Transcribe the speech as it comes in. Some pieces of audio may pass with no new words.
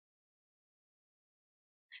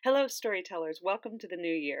Hello, storytellers. Welcome to the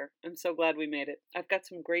new year. I'm so glad we made it. I've got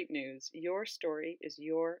some great news. Your story is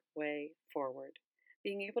your way forward.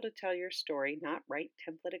 Being able to tell your story, not write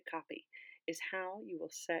templated copy, is how you will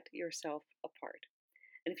set yourself apart.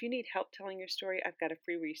 And if you need help telling your story, I've got a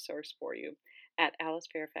free resource for you at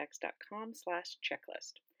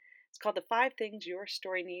alicefairfax.com/checklist. It's called The 5 Things Your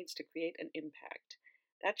Story Needs to Create an Impact.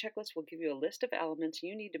 That checklist will give you a list of elements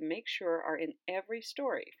you need to make sure are in every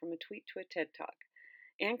story, from a tweet to a TED Talk.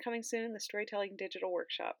 And coming soon, the Storytelling Digital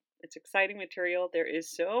Workshop. It's exciting material. There is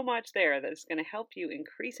so much there that is going to help you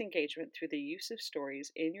increase engagement through the use of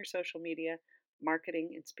stories in your social media,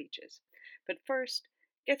 marketing, and speeches. But first,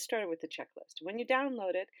 get started with the checklist. When you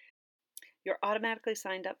download it, you're automatically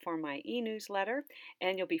signed up for my e-newsletter,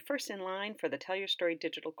 and you'll be first in line for the Tell Your Story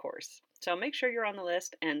digital course. So make sure you're on the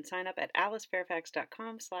list and sign up at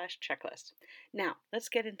alicefairfax.com/checklist. Now, let's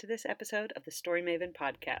get into this episode of the Story Maven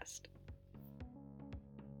podcast.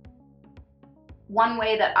 One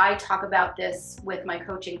way that I talk about this with my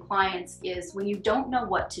coaching clients is when you don't know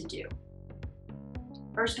what to do.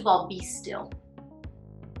 First of all, be still.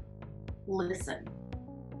 Listen.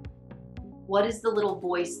 What is the little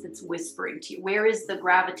voice that's whispering to you? Where is the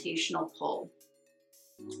gravitational pull?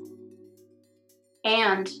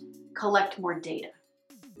 And collect more data.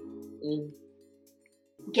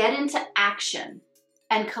 Get into action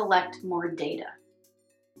and collect more data.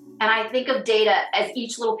 And I think of data as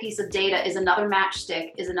each little piece of data is another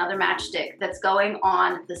matchstick that's going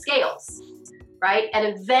on the scales, right? And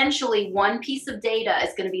eventually one piece of data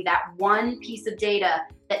is going to be that one piece of data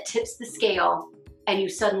that tips the scale, and you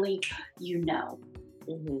suddenly, now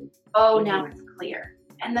it's clear.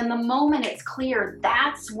 And then the moment it's clear,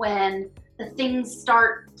 that's when the things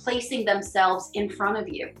start placing themselves in front of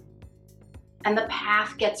you. And the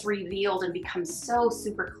path gets revealed and becomes so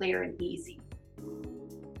super clear and easy.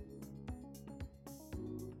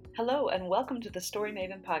 Hello, and welcome to the Story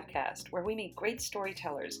Maven podcast, where we meet great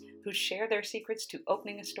storytellers who share their secrets to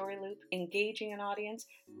opening a story loop, engaging an audience,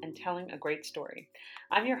 and telling a great story.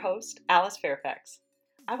 I'm your host, Alice Fairfax.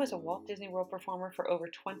 I was a Walt Disney World performer for over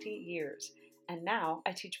 20 years, and now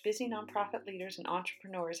I teach busy nonprofit leaders and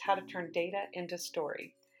entrepreneurs how to turn data into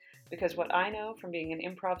story. Because what I know from being an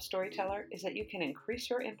improv storyteller is that you can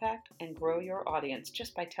increase your impact and grow your audience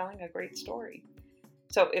just by telling a great story.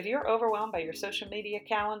 So if you're overwhelmed by your social media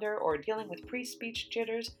calendar or dealing with pre-speech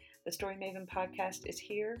jitters, the Story Maven podcast is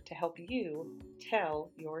here to help you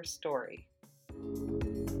tell your story.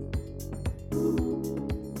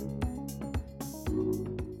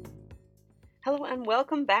 Hello and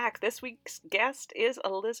welcome back. This week's guest is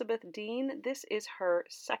Elizabeth Dean. This is her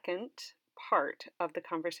second part of the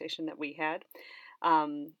conversation that we had.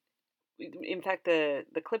 In fact, the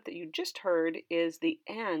clip that you just heard is the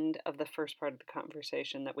end of the first part of the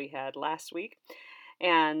conversation that we had last week.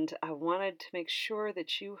 And I wanted to make sure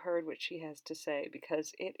that you heard what she has to say,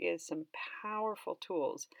 because it is some powerful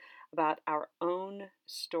tools about our own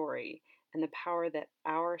story and the power that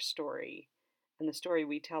our story and the story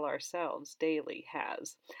we tell ourselves daily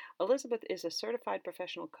has. Elizabeth is a certified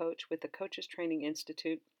professional coach with the Coaches Training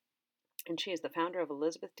Institute, and she is the founder of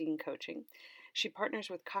Elizabeth Dean Coaching. She partners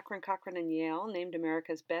with Cochran and Yale, named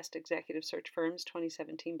America's Best Executive Search Firms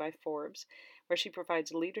 2017 by Forbes, where she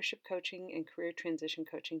provides leadership coaching and career transition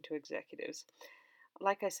coaching to executives.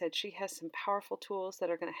 Like I said, she has some powerful tools that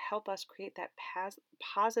are going to help us create that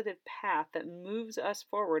positive path that moves us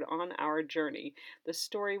forward on our journey, the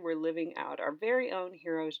story we're living out, our very own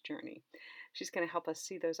hero's journey. She's going to help us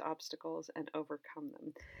see those obstacles and overcome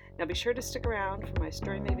them. Now be sure to stick around for my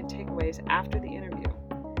Story Maven takeaways after the interview.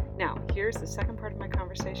 Now, here's the second part of my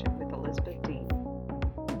conversation with Elizabeth Dean.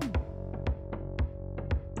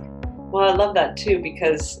 Well, I love that too,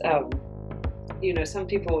 because, some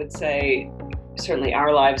people would say, certainly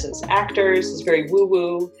our lives as actors is very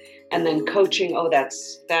woo-woo, and then coaching,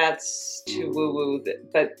 that's too woo-woo.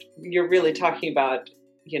 But you're really talking about,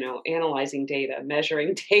 analyzing data,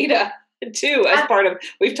 measuring data too, as part of,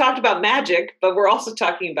 we've talked about magic, but we're also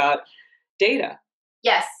talking about data.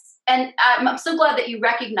 Yes. And I'm so glad that you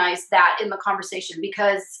recognized that in the conversation,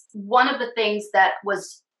 because one of the things that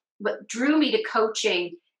was what drew me to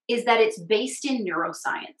coaching is that it's based in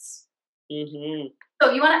neuroscience. Mm-hmm.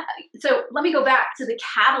 So let me go back to the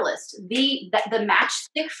catalyst, the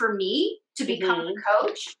matchstick for me to become a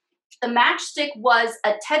coach. The matchstick was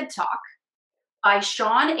a TED Talk by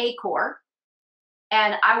Shawn Achor,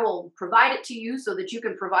 and I will provide it to you so that you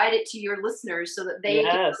can provide it to your listeners so that they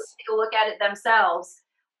can take a look at it themselves.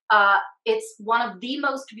 It's one of the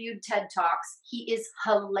most viewed TED Talks. He is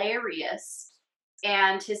hilarious,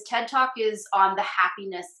 and his TED Talk is on the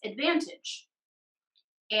happiness advantage.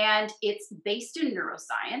 and it's based in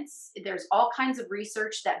neuroscience. There's all kinds of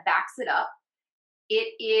research that backs it up.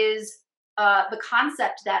 It is the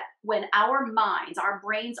concept that when our minds, our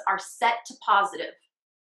brains are set to positive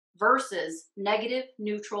versus negative,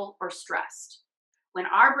 neutral, or stressed. When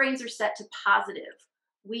our brains are set to positive,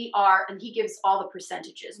 we are, and he gives all the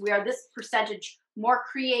percentages, we are this percentage more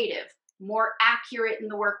creative, more accurate in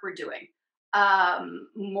the work we're doing,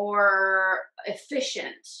 more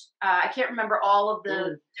efficient. I can't remember all of the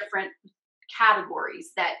Mm. different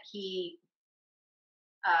categories that he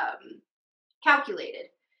calculated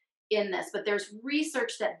in this, but there's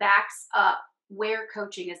research that backs up where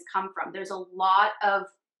coaching has come from. There's a lot of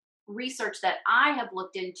research that I have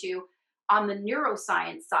looked into on the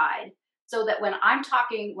neuroscience side, so that when I'm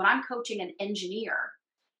coaching an engineer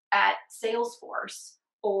at Salesforce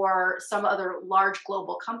or some other large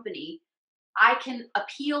global company, I can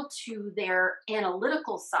appeal to their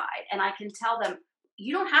analytical side and I can tell them,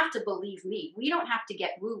 you don't have to believe me. We don't have to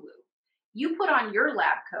get woo woo. You put on your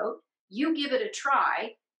lab coat, you give it a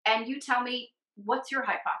try, and you tell me, what's your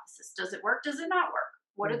hypothesis? Does it work? Does it not work?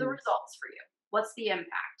 What are the Hmm. results for you? What's the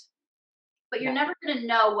impact? But you're Yeah. never going to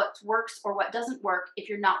know what works or what doesn't work if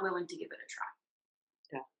you're not willing to give it a try.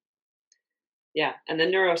 Yeah. Yeah. And the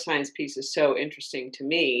neuroscience piece is so interesting to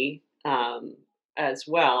me, as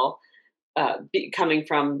well, coming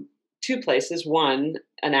from two places. One,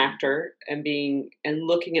 an actor, and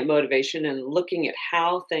looking at motivation and looking at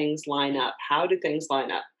how things line up. How do things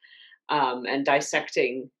line up? And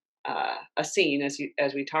dissecting a scene,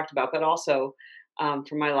 as we talked about, but also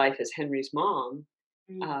for my life as Henry's mom,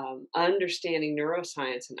 Mm. understanding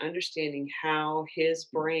neuroscience and understanding how his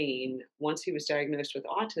brain, once he was diagnosed with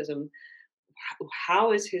autism,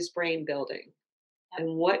 how is his brain building, Yep.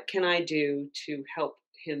 and what can I do to help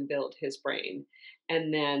him build his brain,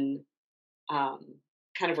 and then um,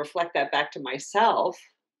 kind of reflect that back to myself,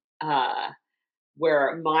 uh,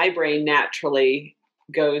 where my brain naturally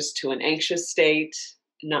goes to an anxious state,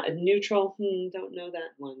 not a neutral. Don't know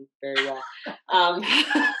that one very well. Um,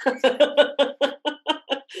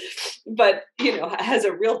 but has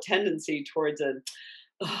a real tendency towards a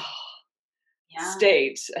Yeah.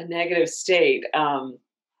 state, a negative state.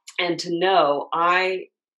 And to know I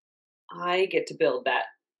get to build that.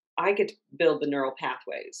 I get to build the neural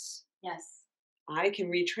pathways. Yes. I can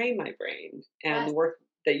retrain my brain, and Yes. the work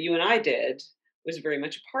that you and I did was very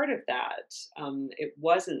much a part of that. It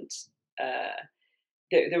wasn't. Uh,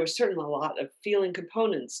 there was certainly a lot of feeling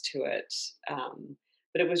components to it,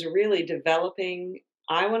 but it was really developing.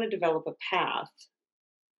 I want to develop a path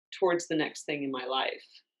towards the next thing in my life,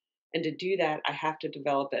 and to do that, I have to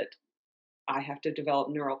develop it. I have to develop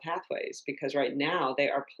neural pathways because right now they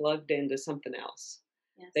are plugged into something else.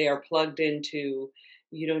 They Yes. are plugged into,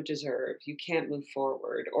 you don't deserve, you can't move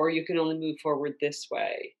forward, or you can only move forward this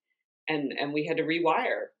way. And we had to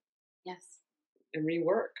rewire Yes. and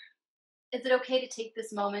rework. Is it okay to take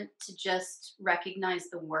this moment to just recognize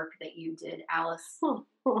the work that you did, Alice?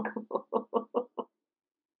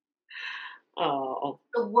 Oh.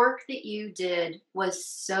 The work that you did was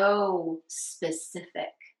so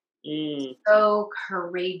specific, Mm, so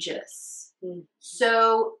courageous, mm,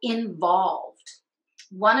 so involved.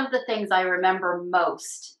 One of the things I remember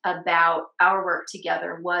most about our work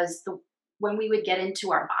together was the when we would get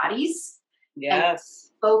into our bodies and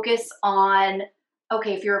yes. focus on,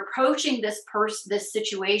 okay, if you're approaching this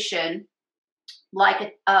situation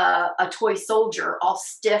like a toy soldier, all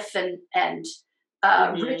stiff and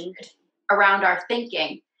rigid Hmm. around our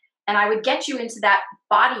thinking. And I would get you into that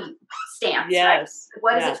body stance, right? Yes.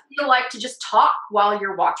 What does Yeah. it feel like to just talk while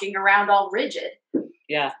you're walking around all rigid?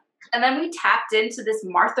 Yeah. And then we tapped into this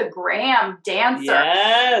Martha Graham dancer.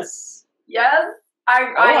 Yes. Yes, Oh,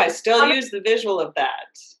 I I still use the visual of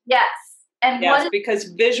that. yes. And what Yes, is because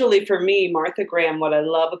visually for me, Martha Graham, what I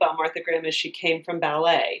love about Martha Graham is she came from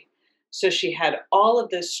ballet. So she had all of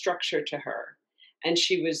this structure to her, and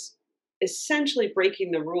she was essentially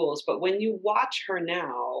breaking the rules. But when you watch her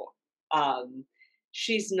now, um,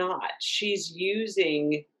 she's not. She's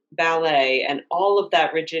using ballet and all of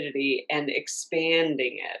that rigidity and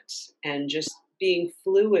expanding it and just being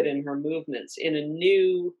fluid in her movements in a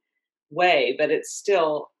new way, but it's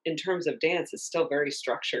still, in terms of dance, it's still very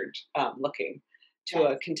structured looking to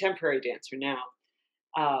yes, a contemporary dancer now.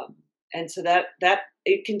 Um, and so that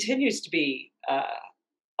it continues to be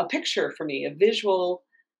a picture for me, a visual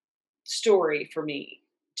story for me,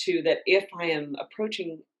 to that if I am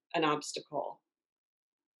approaching an obstacle,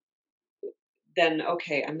 then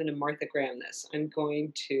okay, I'm going to Martha Graham this. I'm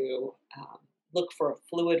going to look for a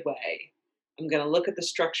fluid way. I'm going to look at the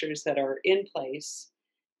structures that are in place,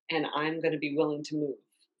 and I'm going to be willing to move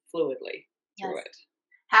fluidly through yes. it.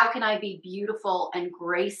 How can I be beautiful and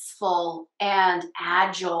graceful and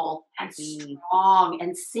agile and Mm, strong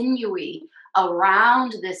and sinewy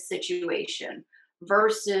around this situation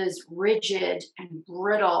versus rigid and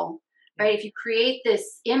brittle? Right? If you create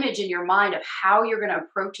this image in your mind of how you're going to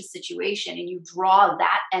approach a situation and you draw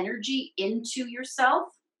that energy into yourself,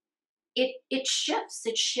 it shifts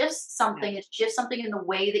something. yes. It shifts something in the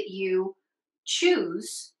way that you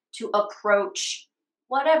choose to approach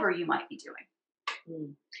whatever you might be doing.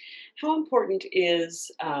 Mm. How important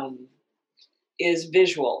is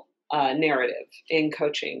visual narrative in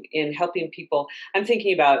coaching in helping people? I'm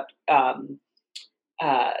thinking about the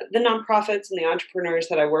nonprofits and the entrepreneurs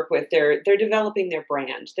that I work with. They're developing their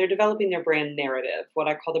brand. They're developing their brand narrative, what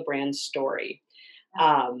I call the brand story.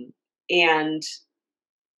 Um, and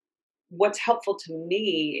what's helpful to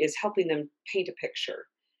me is helping them paint a picture.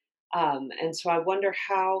 And so I wonder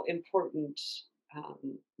how important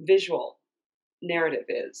visual narrative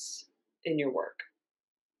is in your work.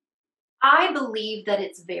 I believe that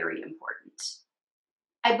it's very important.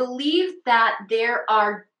 I believe that there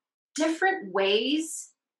are different ways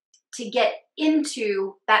to get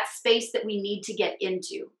into that space that we need to get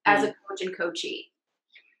into as a Mm. coach and coachee.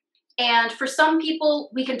 And for some people,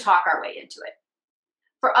 we can talk our way into it.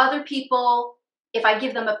 For other people, if I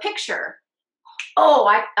give them a picture, oh,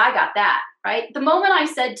 I got that, right? The moment I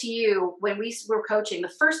said to you when we were coaching, the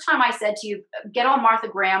first time I said to you, get on Martha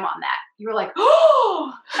Graham on that, you were like,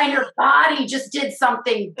 oh, and your body just did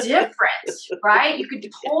something different, right? You could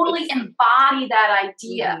totally Yes. embody that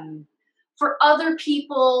idea. Mhm. For other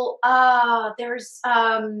people, there's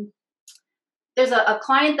a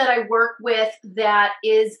client that I work with that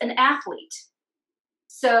is an athlete.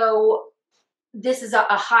 So this is a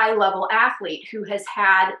high level athlete who has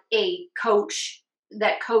had a coach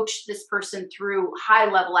that coached this person through high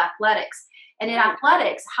level athletics. And in Right.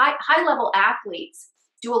 athletics, high level athletes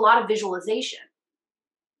do a lot of visualization.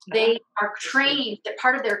 Ah, They are interesting. trained, that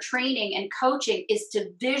part of their training and coaching is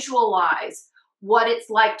to visualize what it's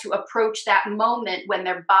like to approach that moment when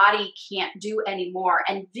their body can't do anymore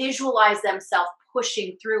and visualize themselves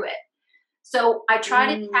pushing through it. So I try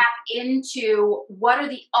to Mm, tap into what are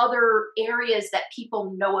the other areas that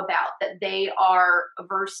people know about that they are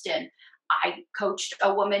versed in. I coached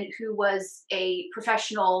a woman who was a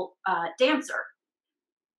professional dancer,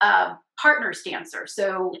 partners dancer,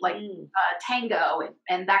 so like mhm, tango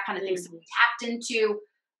and that kind of thing. So we mhm, tapped into,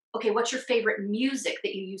 okay, what's your favorite music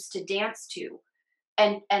that you used to dance to?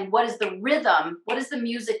 And what is the rhythm, what is the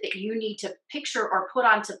music that you need to picture or put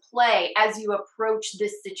onto play as you approach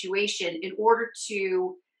this situation in order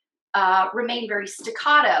to remain very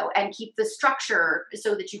staccato and keep the structure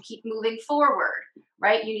so that you keep moving forward,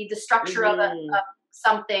 right? You need the structure of mhm,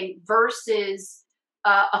 something versus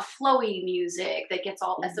a flowy music that gets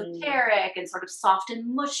all mhm, esoteric and sort of soft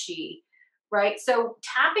and mushy, right? So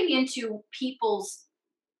tapping into people's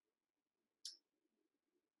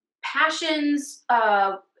passions,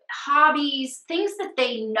 hobbies, things that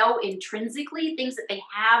they know intrinsically, things that they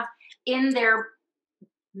have in their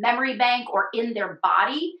memory bank or in their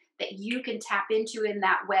body that you can tap into in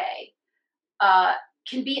that way, uh,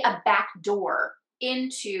 can be a back door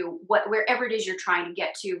into wherever it is you're trying to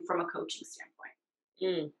get to from a coaching standpoint.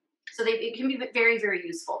 mm. So it can be very, very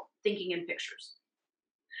useful thinking in pictures.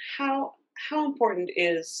 How important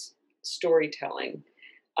is storytelling?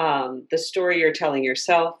 The story you're telling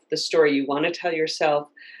yourself, the story you want to tell yourself.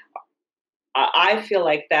 I feel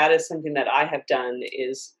like that is something that I have done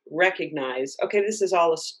is recognize, okay, this is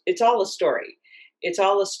it's all a story. It's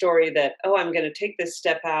all a story that, oh, I'm going to take this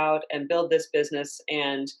step out and build this business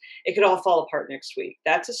and it could all fall apart next week.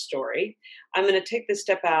 That's a story. I'm going to take this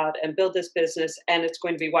step out and build this business and it's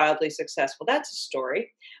going to be wildly successful. That's a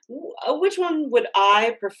story. Which one would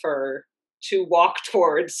I prefer to walk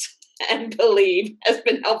towards and believe has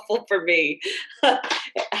been helpful for me?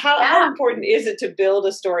 How Yeah, important is it to build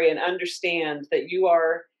a story and understand that you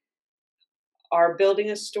are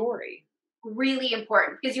building a story? really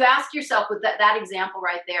important because you ask yourself with that example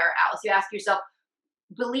right there, Alice, you ask yourself,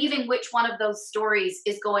 believing which one of those stories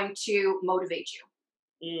is going to motivate you.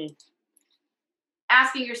 Mm,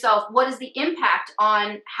 Asking yourself, what is the impact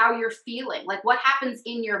on how you're feeling? Like, what happens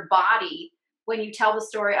in your body when you tell the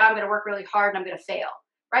story, oh, I'm going to work really hard and I'm going to fail,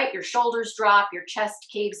 right? Your shoulders drop, your chest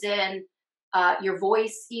caves in, your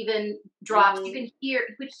voice even drops. mhm. You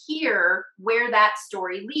could hear where that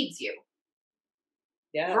story leads you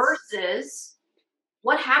Yes. versus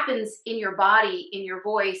what happens in your body, in your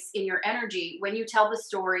voice, in your energy when you tell the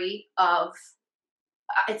story of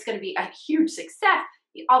it's going to be a huge success.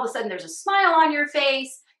 All of a sudden, there's a smile on your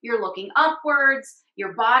face. You're looking upwards.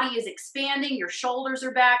 Your body is expanding. Your shoulders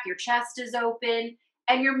are back. Your chest is open.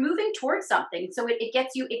 and you're moving towards something. So it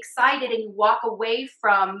gets you excited, and you walk away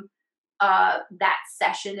from that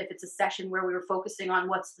session. If it's a session where we were focusing on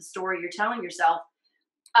what's the story you're telling yourself,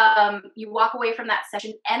 you walk away from that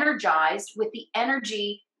session energized with the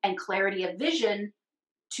energy and clarity of vision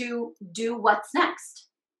to do what's next.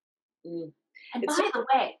 Mm. And It's by the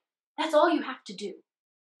way, that's all you have to do.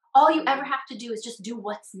 All you ever have to do is just do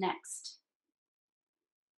what's next.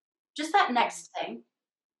 Just that next thing.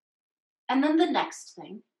 And then the next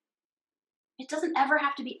thing. It doesn't ever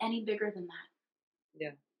have to be any bigger than that.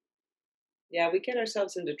 yeah. Yeah, we get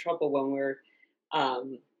ourselves into trouble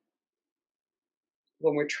um,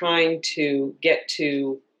 when we're trying to get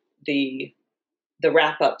to the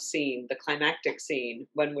wrap up scene, the climactic scene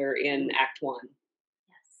when we're in Act One.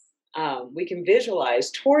 Yes. We can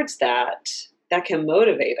visualize towards that. That can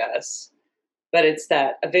motivate us, but it's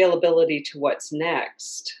that availability to what's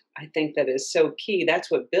next. I think that is so key. That's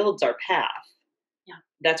what builds our path. Yeah.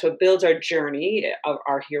 That's what builds our journey,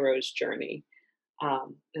 our hero's journey,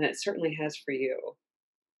 and it certainly has for you.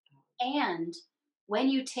 And when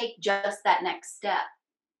you take just that next step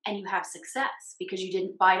and you have success because you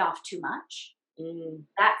didn't bite off too much, Mm,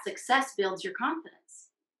 that success builds your confidence,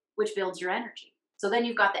 which builds your energy. So then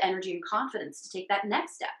you've got the energy and confidence to take that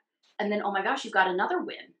next step. And then, oh my gosh, you've got another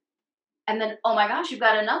win. And then, oh my gosh, you've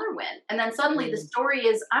got another win. And then suddenly the mm. story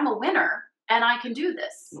is, I'm a winner and I can do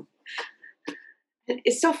this.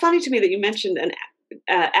 It's so funny to me that you mentioned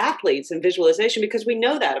athletes and visualization, because we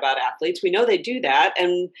know that about athletes. We know they do that,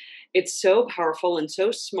 and it's so powerful and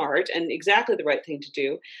so smart and exactly the right thing to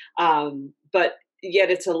do. But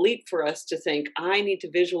yet, it's a leap for us to think, I need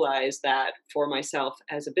to visualize that for myself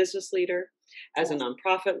as a business leader, as a Yes.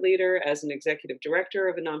 nonprofit leader, as an executive director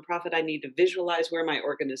of a nonprofit. I need to visualize where my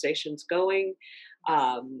organization's going.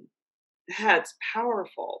 Um, that's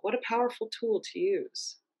powerful. What a powerful tool to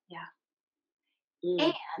use. Yeah.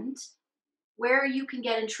 Mm. And where you can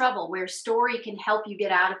get in trouble, where story can help you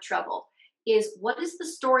get out of trouble, is what is the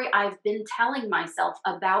story I've been telling myself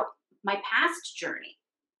about my past journey?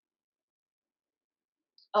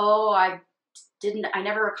 Oh, I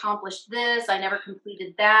never accomplished this. I never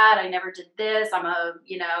completed that. I never did this. I'm a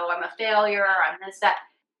failure. I'm this, that.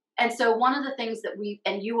 And so one of the things that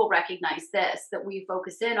and you will recognize this, that we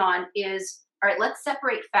focus in on is, all right, let's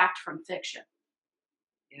separate fact from fiction.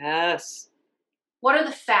 Yes. What are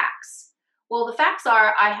the facts? Well, the facts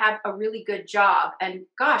are I have a really good job. And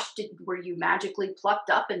gosh, were you magically plucked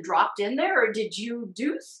up and dropped in there? Or did you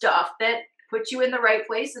do stuff that put you in the right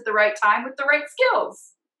place at the right time with the right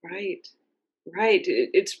skills? Right. Right.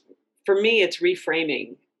 It's for me, it's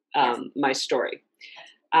reframing Yes. my story.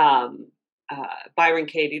 Um, Byron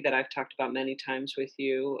Katie, that I've talked about many times with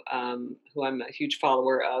you, who I'm a huge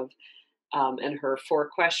follower of, and her 4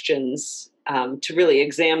 questions to really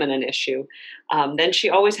examine an issue. Then she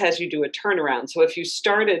always has you do a turnaround. So if you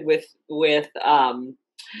started with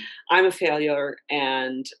I'm a failure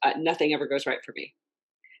and nothing ever goes right for me,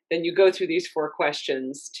 then you go through these 4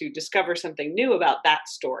 questions to discover something new about that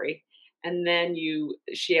story, and then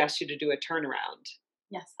she asks you to do a turnaround.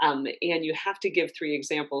 Yes. And you have to give 3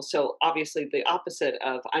 examples. So obviously the opposite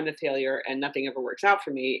of I'm a failure and nothing ever works out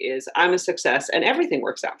for me is I'm a success and everything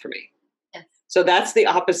works out for me. Yes. So that's the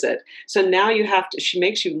opposite. So now she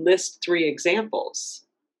makes you list 3 examples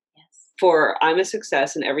Yes. for I'm a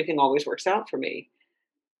success and everything always works out for me.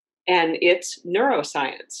 And it's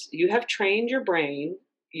neuroscience. You have trained your brain.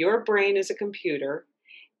 Your brain is a computer,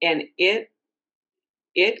 and it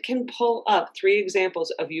can pull up 3 examples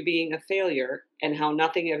of you being a failure and how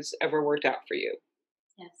nothing has ever worked out for you.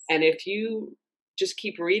 Yes. And if you just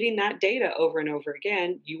keep reading that data over and over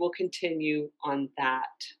again, you will continue on that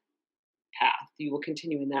path. You will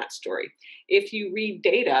continue in that story. If you read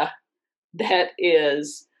data that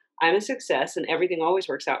is, I'm a success and everything always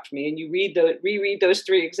works out for me, and you reread those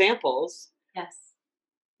 3 examples, Yes.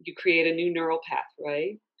 you create a new neural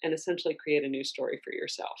pathway and essentially create a new story for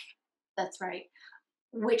yourself. That's right.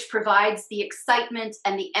 Which provides the excitement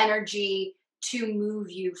and the energy to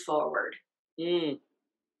move you forward. Mm,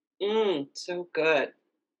 so good.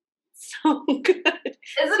 So good.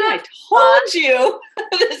 Isn't See, I it fun? told you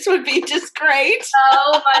this would be just great.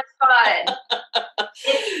 So much fun.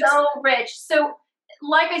 It's so rich. So,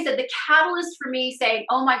 like I said, the catalyst for me saying,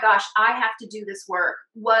 oh my gosh, I have to do this work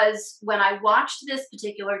was when I watched this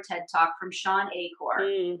particular TED Talk from Sean Acor.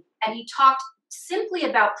 Mm, And he talked simply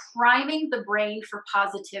about priming the brain for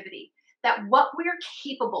positivity, that what we're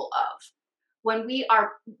capable of when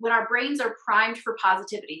our brains are primed for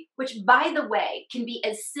positivity, which by the way can be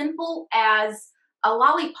as simple as a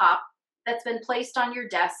lollipop that's been placed on your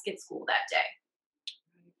desk at school that day.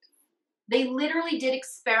 They literally did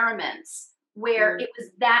experiments where it was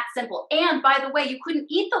that simple. And by the way, you couldn't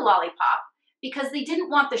eat the lollipop because they didn't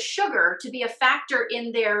want the sugar to be a factor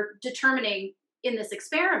in their determining in this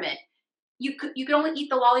experiment. You could only eat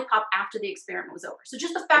the lollipop after the experiment was over. So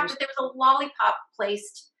just the fact that there was a lollipop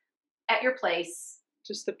placed at your place.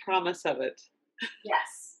 Just the promise of it.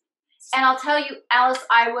 Yes. And I'll tell you, Alice,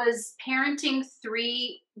 I was parenting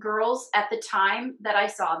 3 girls at the time that I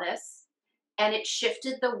saw this, and it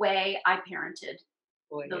shifted the way I parented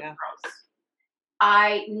those girls.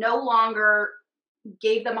 I no longer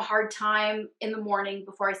gave them a hard time in the morning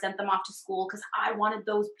before I sent them off to school because I wanted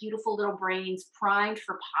those beautiful little brains primed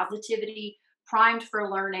for positivity, primed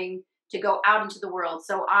for learning to go out into the world.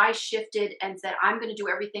 So I shifted and said, I'm going to do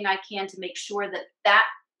everything I can to make sure that that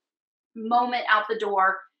moment out the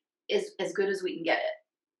door is as good as we can get it.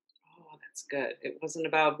 Oh, that's good. It wasn't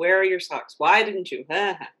about where are your socks? Why didn't you?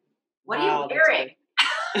 What are you wearing?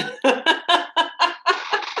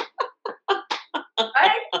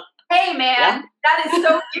 Right? Hey, man, that is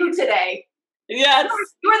so you today. Yes.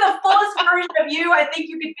 You're the fullest version of you I think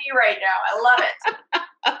you could be right now. I love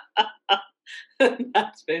it.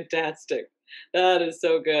 That's fantastic. That is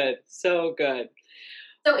so good. So good.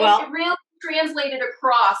 So it really translated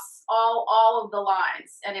across all of the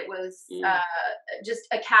lines. And it was just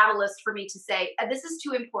a catalyst for me to say, this is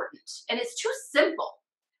too important. And it's too simple.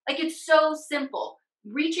 Like, it's so simple.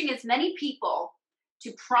 Reaching as many people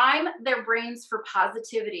to prime their brains for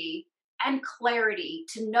positivity and clarity,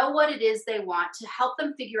 to know what it is they want, to help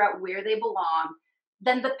them figure out where they belong,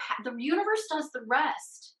 then the universe does the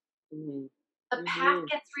rest. Mm-hmm. The path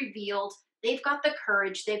gets revealed. They've got the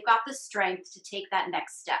courage. They've got the strength to take that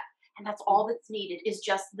next step. And that's all that's needed is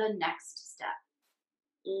just the next step.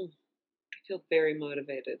 I feel very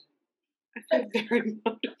motivated. I feel very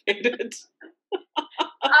motivated.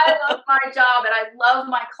 I love my job and I love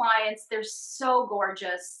my clients. They're so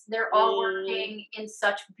gorgeous. They're all working in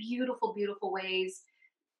such beautiful, beautiful ways.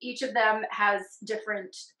 Each of them has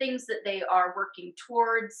different things that they are working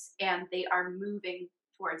towards and they are moving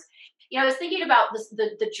towards. You know, I was thinking about this,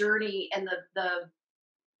 the journey and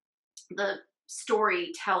the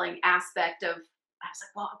storytelling aspect of, I was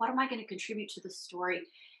like, well, what am I going to contribute to the story?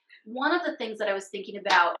 One of the things that I was thinking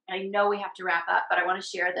about, and I know we have to wrap up, but I want to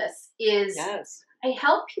share this, is I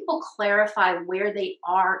help people clarify where they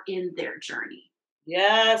are in their journey.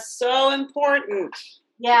 Yes, so important.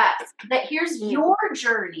 Yes, that here's your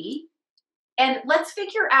journey, and let's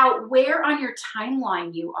figure out where on your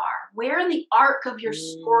timeline you are. Where in the arc of your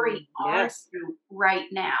story are you right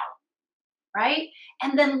now, right?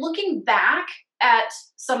 And then looking back at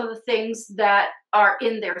some of the things that are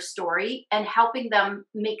in their story and helping them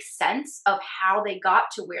make sense of how they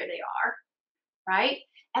got to where they are, right?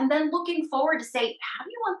 And then looking forward to say, how do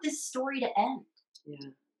you want this story to end? Yeah.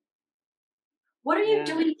 What are you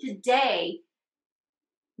doing today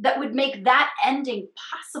that would make that ending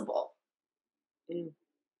possible?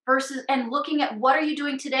 Versus, and looking at what are you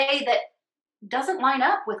doing today that doesn't line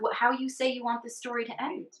up with how you say you want this story to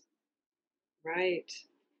end? Right.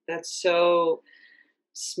 That's so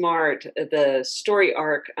smart. The story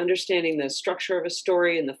arc, understanding the structure of a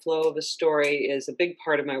story and the flow of a story is a big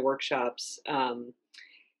part of my workshops.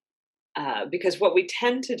 Because what we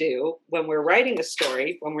tend to do when we're writing a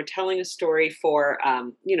story, when we're telling a story for,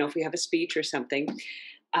 if we have a speech or something,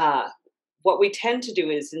 what we tend to do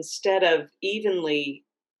is instead of evenly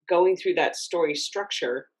going through that story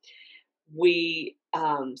structure, we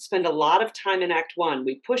spend a lot of time in Act 1.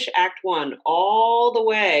 We push Act 1 all the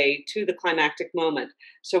way to the climactic moment.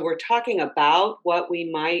 So we're talking about what we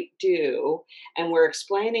might do, and we're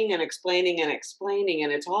explaining and explaining and explaining,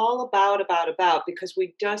 and it's all about, because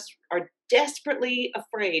we just are desperately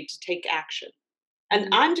afraid to take action. And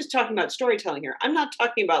I'm just talking about storytelling here. I'm not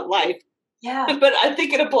talking about life. Yeah. But I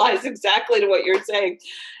think it applies exactly to what you're saying.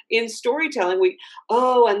 In storytelling,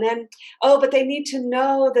 but they need to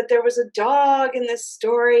know that there was a dog in this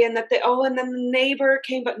story and that and then the neighbor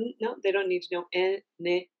came, but no, they don't need to know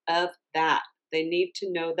any of that. They need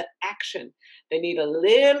to know the action. They need a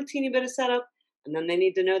little teeny bit of setup, and then they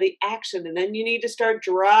need to know the action. And then you need to start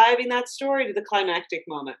driving that story to the climactic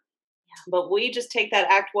moment. But we just take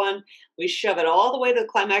that Act 1, we shove it all the way to the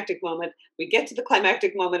climactic moment. We get to the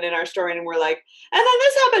climactic moment in our story and we're like, and then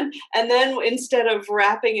this happened. And then instead of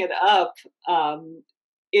wrapping it up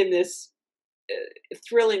in this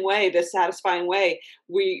thrilling way, this satisfying way,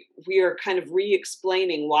 we are kind of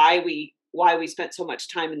re-explaining why we spent so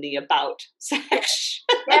much time in the about section.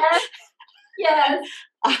 Yes.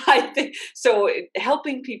 I think so.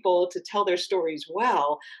 Helping people to tell their stories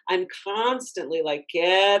well, I'm constantly like,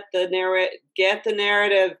 get the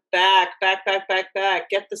narrative back, get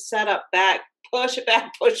the setup back, push it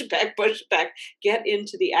back, push it back, push it back. Get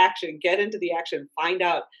into the action, find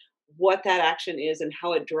out what that action is and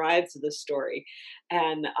how it drives the story.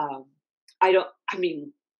 And I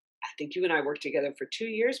mean, I think you and I worked together for 2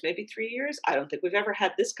 years, maybe 3 years. I don't think we've ever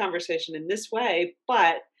had this conversation in this way,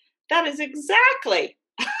 but that is exactly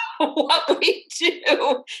what we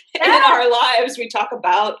do in Yeah. our lives. We talk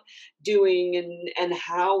about doing and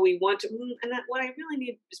how we want to, and that what I really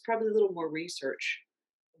need is probably a little more research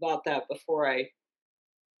about that before I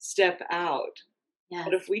step out.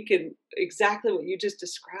 But Yes. if we can, exactly what you just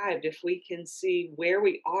described, if we can see where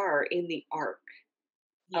we are in the arc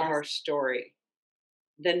of Yes. our story,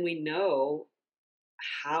 then we know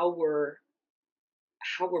how we're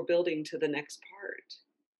building to the next part.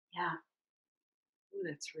 Yeah. Ooh,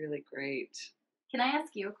 that's really great. Can I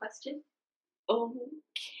ask you a question?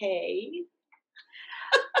 Okay.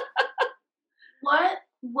 What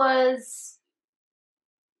was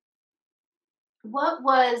what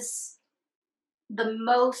was the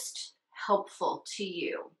most helpful to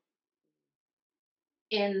you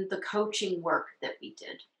in the coaching work that we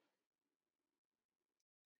did?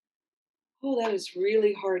 Oh, that is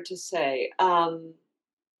really hard to say.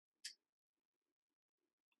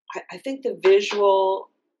 I think the visual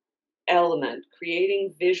element,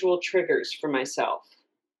 creating visual triggers for myself,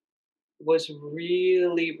 was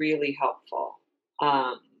really, really helpful.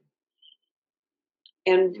 Um,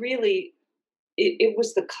 and really, it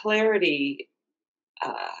was the clarity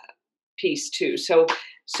uh, piece too. So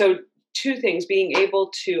two things: being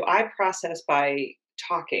able to, I process by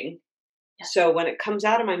talking. Yes. So when it comes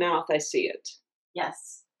out of my mouth, I see it.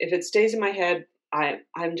 Yes. If it stays in my head,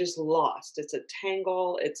 I'm just lost. It's a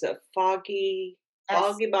tangle. It's a Yes.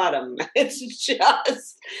 foggy bottom. It's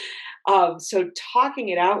just so talking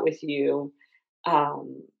it out with you,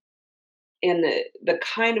 um, and the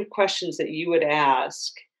kind of questions that you would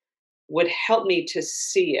ask would help me to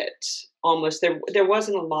see it. Almost there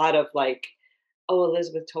wasn't a lot of like, oh,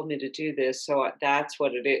 Elizabeth told me to do this, so that's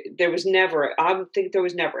what it is. There was never. I think there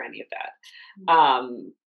was never any of that.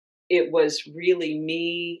 It was really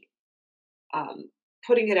me um,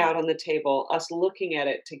 putting it out on the table, us looking at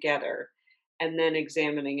it together, and then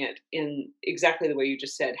examining it in exactly the way you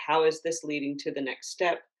just said. How is this leading to the next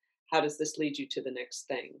step? How does this lead you to the next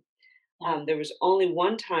thing? Yeah. There was only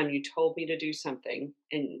one time you told me to do something,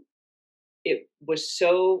 and it was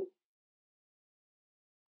so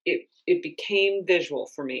it became visual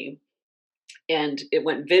for me, and it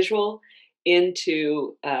went visual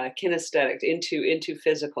into kinesthetic, into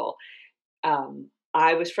physical.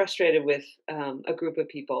 I was frustrated with a group of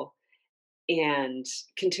people and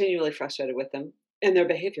continually frustrated with them. And their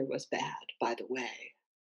behavior was bad, by the way,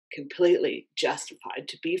 completely justified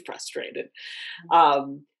to be frustrated.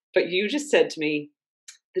 Um, but you just said to me,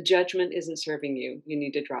 the judgment isn't serving you. You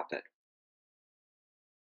need to drop it.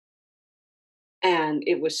 And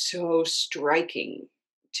it was so striking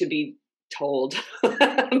to be told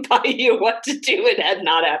by you what to do. It had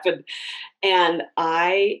not happened. And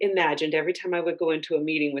I imagined every time I would go into a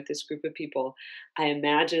meeting with this group of people, I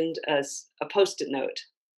imagined a post it note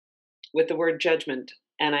with the word judgment,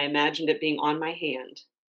 and I imagined it being on my hand.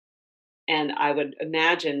 And I would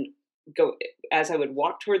imagine go as I would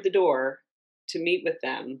walk toward the door to meet with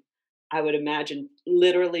them, I would imagine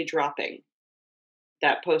literally dropping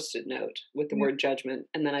that post-it note with the Mm. word judgment,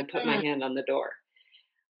 and then I put my Mm. hand on the door.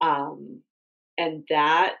 Um, and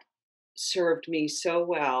that served me so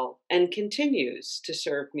well and continues to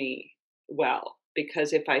serve me well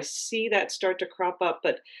because if I see that start to crop up,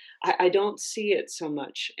 but I don't see it so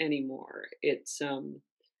much anymore. It's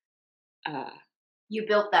uh You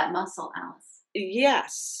built that muscle, Alice.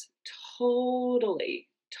 yes, totally,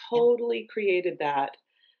 Yeah. totally created that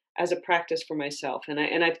as a practice for myself. And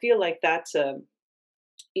I feel like that's a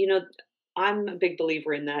you know, I'm a big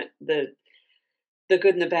believer in that the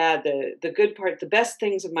good and the bad, the good part, the best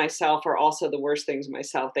things of myself are also the worst things of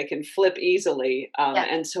myself. They can flip easily. Yeah.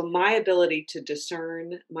 And so my ability to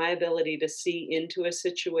discern, my ability to see into a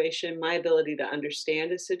situation, my ability to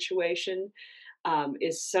understand a situation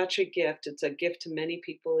is such a gift. It's a gift to many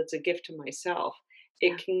people. It's a gift to myself.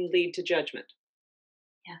 Yeah. It can lead to judgment.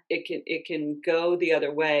 Yeah. It can go the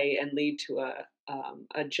other way and lead to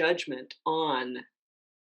a judgment on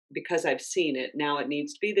because I've seen it. Now it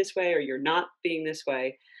needs to be this way, or you're not being this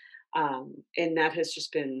way. And that has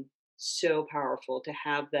just been so powerful to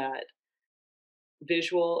have that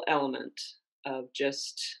visual element of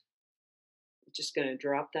just going to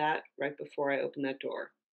drop that right before I open that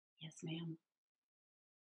door. Yes, ma'am.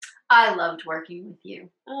 I loved working with you.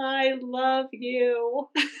 I love you.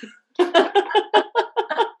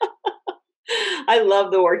 I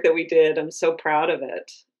love the work that we did. I'm so proud of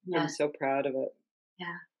it. I'm Yes. so proud of it.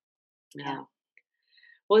 Yeah. Yeah. Yeah.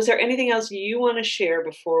 Well, is there anything else you want to share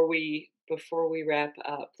before we wrap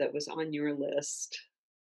up that was on your list?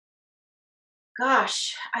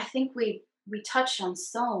 Gosh, I think we touched on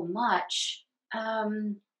so much.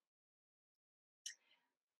 Um,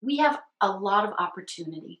 we have a lot of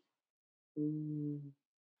opportunity. Mm,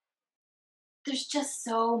 There's just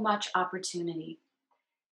so much opportunity.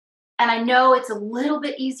 And I know it's a little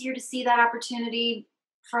bit easier to see that opportunity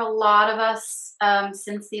for a lot of us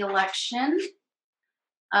since the election.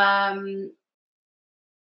 Um,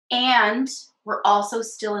 and we're also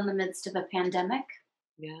still in the midst of a pandemic.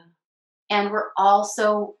 yeah. And we're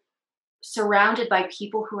also surrounded by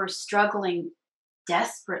people who are struggling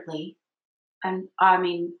desperately. And I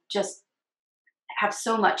mean, just have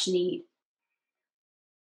so much need.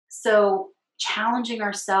 So, challenging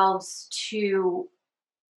ourselves to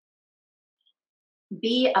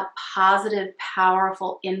be a positive,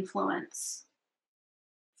 powerful influence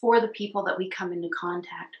for the people that we come into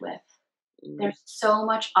contact with. Mm, There's so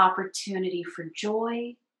much opportunity for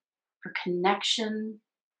joy, for connection,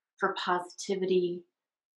 for positivity,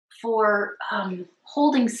 for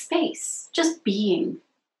holding space, just being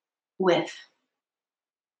with,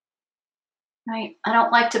 right? I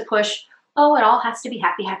don't like to push, oh, it all has to be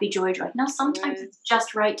happy, happy, joy, joy. No, sometimes right. it's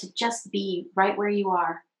just right to just be right where you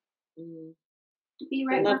are, Mm. to be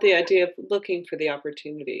I right where, love the idea of looking for the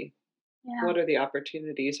opportunity. yeah. What are the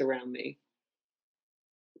opportunities around me?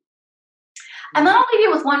 And Mm. then I'll leave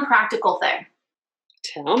you with one practical thing.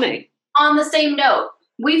 Tell me. On the same note,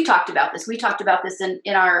 we've talked about this. We talked about this in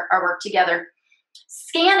our work together.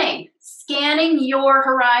 Scanning your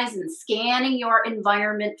horizon, scanning your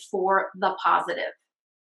environment for the positive.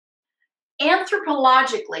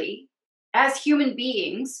 Anthropologically, as human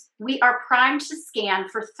beings, we are primed to scan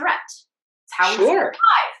for threat. It's how we stay Sure.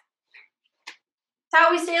 alive. It's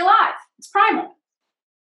how we stay alive. It's primal.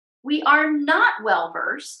 We are not well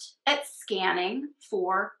versed at scanning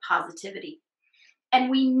for positivity. And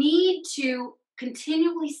we need to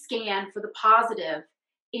continually scan for the positive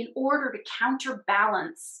in order to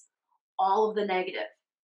counterbalance all of the negative.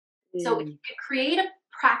 So if you Mm, could create a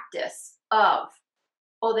practice of,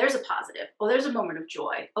 oh, there's a positive, oh, there's a moment of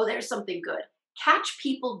joy, oh, there's something good. Catch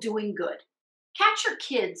people doing good. Catch your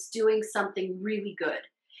kids doing something really good.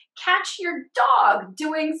 Catch your dog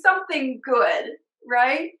doing something good,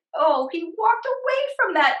 right? Oh, he walked away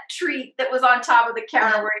from that treat that was on top of the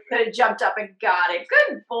counter where he could have jumped up and got it.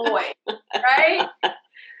 Good boy, right?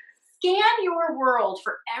 Scan your world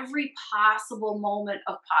for every possible moment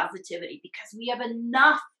of positivity because we have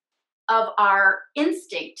enough of our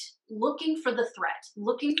instinct looking for the threat,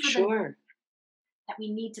 looking for the sure. that we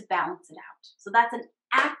need to balance it out. So that's an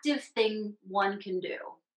active thing one can do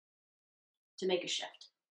to make a shift.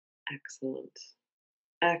 Excellent.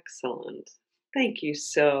 Excellent. Thank you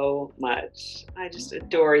so much. I just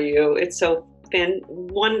adore you. It's so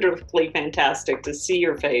wonderfully fantastic to see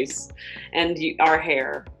your face and our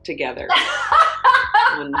hair together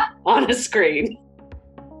on a screen.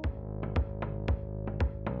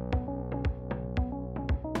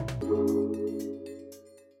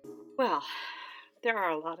 Well, there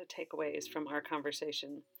are a lot of takeaways from our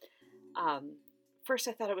conversation. Um, First,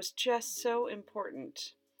 I thought it was just so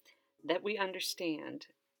important that we understand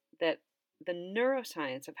that the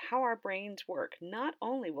neuroscience of how our brains work not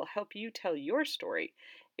only will help you tell your story,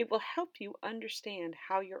 it will help you understand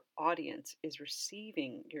how your audience is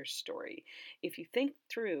receiving your story. If you think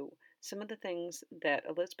through some of the things that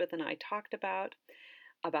Elizabeth and I talked about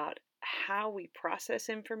how we process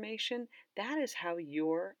information, that is how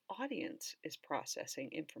your audience is processing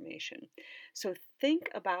information. So think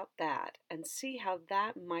about that and see how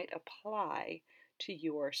that might apply to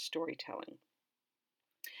your storytelling.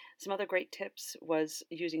 Some other great tips was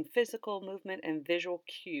using physical movement and visual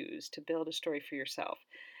cues to build a story for yourself,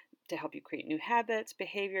 to help you create new habits,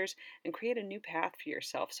 behaviors, and create a new path for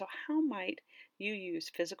yourself. So, how might you use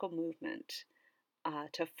physical movement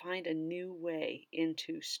to find a new way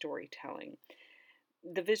into storytelling?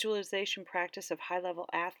 The visualization practice of high-level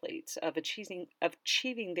athletes of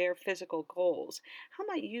achieving their physical goals. How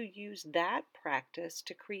might you use that practice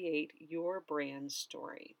to create your brand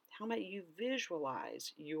story? How might you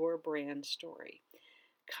visualize your brand story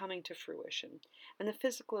coming to fruition? And the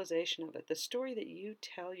physicalization of it, the story that you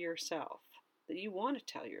tell yourself, that you want to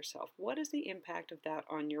tell yourself, what is the impact of that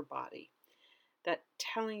on your body? That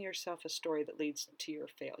telling yourself a story that leads to your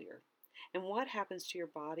failure. And what happens to your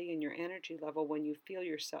body and your energy level when you feel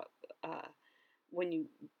yourself, when you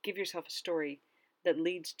give yourself a story that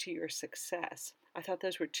leads to your success? I thought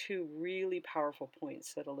those were two really powerful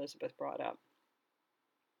points that Elizabeth brought up.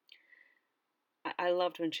 I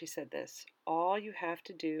loved when she said this. All you have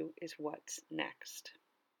to do is what's next.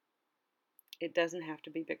 It doesn't have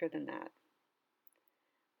to be bigger than that.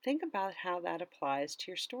 Think about how that applies to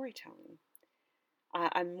your storytelling.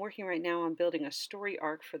 I'm working right now on building a story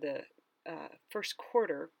arc for the first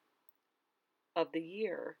quarter of the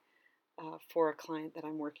year for a client that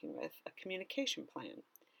I'm working with, a communication plan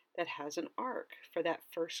that has an arc for that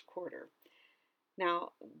first quarter.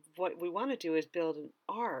 Now, what we want to do is build an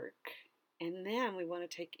arc, and then we want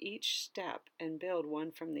to take each step and build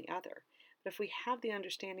one from the other. But if we have the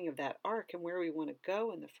understanding of that arc and where we want to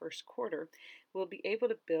go in the first quarter, we'll be able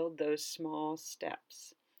to build those small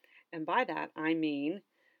steps. And by that, I mean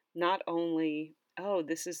not only, oh,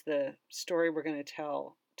 this is the story we're going to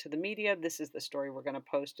tell to the media, this is the story we're going to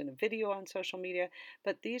post in a video on social media,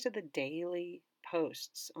 but these are the daily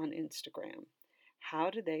posts on Instagram. How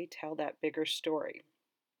do they tell that bigger story?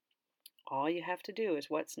 All you have to do is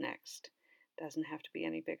what's next. Doesn't have to be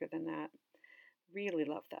any bigger than that. Really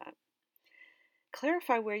love that.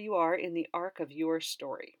 Clarify where you are in the arc of your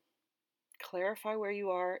story. Clarify where you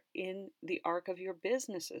are in the arc of your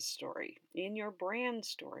business's story, in your brand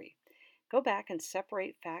story. Go back and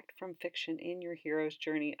separate fact from fiction in your hero's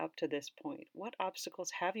journey up to this point. What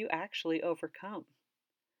obstacles have you actually overcome?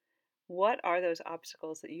 What are those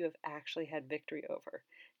obstacles that you have actually had victory over?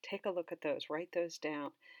 Take a look at those, write those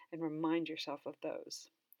down, and remind yourself of those.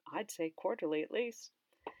 I'd say quarterly at least.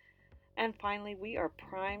 And finally, we are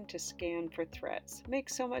primed to scan for threats.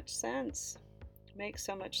 Makes so much sense. Makes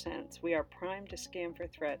so much sense. We are primed to scan for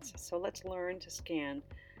threats. So let's learn to scan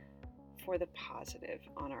for the positive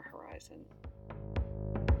on our horizon.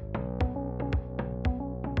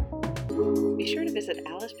 Be sure to visit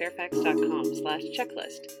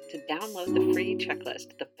alicefairfax.com/checklist to download the free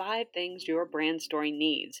checklist, the 5 things your brand story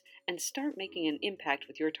needs, and start making an impact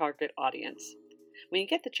with your target audience. When you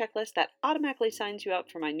get the checklist, that automatically signs you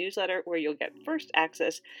up for my newsletter where you'll get first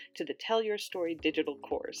access to the Tell Your Story digital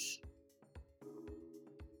course.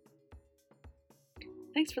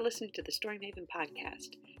 Thanks for listening to the Story Maven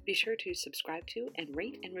podcast. Be sure to subscribe to and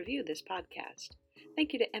rate and review this podcast.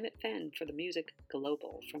 Thank you to Emmett Fenn for the music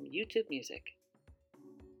Global from YouTube Music.